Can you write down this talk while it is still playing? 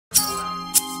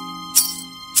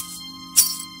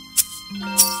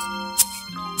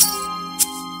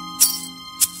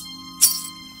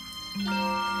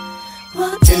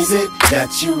What is it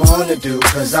that you wanna do?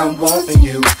 Cause I'm wanting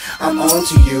you, I'm on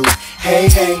to you. Hey,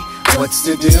 hey, what's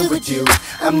the deal with you?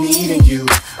 I'm needing you,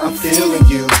 I'm feeling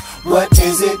you. What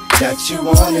is it that you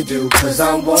wanna do? Cause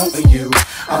I'm wanting you,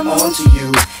 I'm on to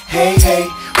you. Hey, hey,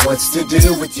 what's the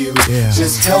deal with you?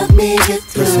 Just help me get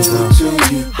through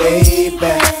to you, baby.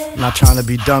 I'm not trying to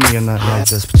be dummy or nothing like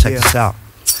this, but check this out.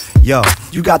 Yo,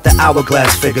 you got the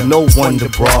hourglass figure, no wonder,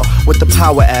 bra. With the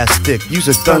power ass stick, use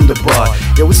a thunder broad.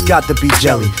 Yo, it's got to be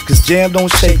jelly, cause jam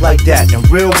don't shake like that. And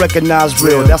real recognize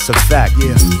real, that's a fact,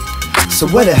 yeah. So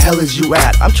where the hell is you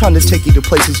at? I'm trying to take you to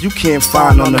places you can't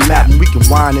find on the map, and we can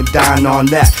wine and dine on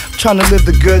that. I'm trying to live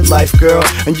the good life, girl,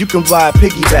 and you can ride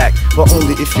piggyback, but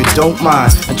only if you don't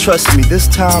mind. And trust me, this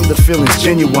time the feeling's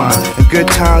genuine. And good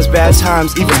times, bad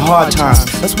times, even hard times.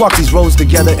 Let's walk these roads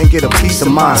together and get a peace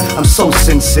of mind. I'm so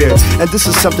sincere, and this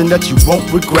is something that you won't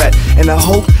regret. And I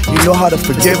hope you know how to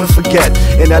forgive and forget.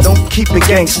 And I don't keep it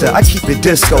gangster, I keep it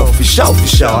disco. For sure, for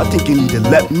sure, I think you need to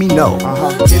let me know.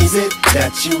 What is it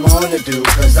that you wanna do?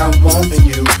 Cause I'm wanting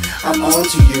you, I'm on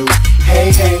to you.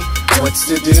 Hey, hey, what's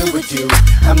the deal with you?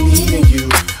 I'm needing you,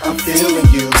 I'm feeling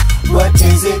you. What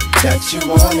is it that you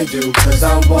wanna do? Cause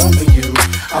I'm wanting you,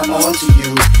 I'm on to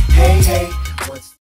you. Hey, hey.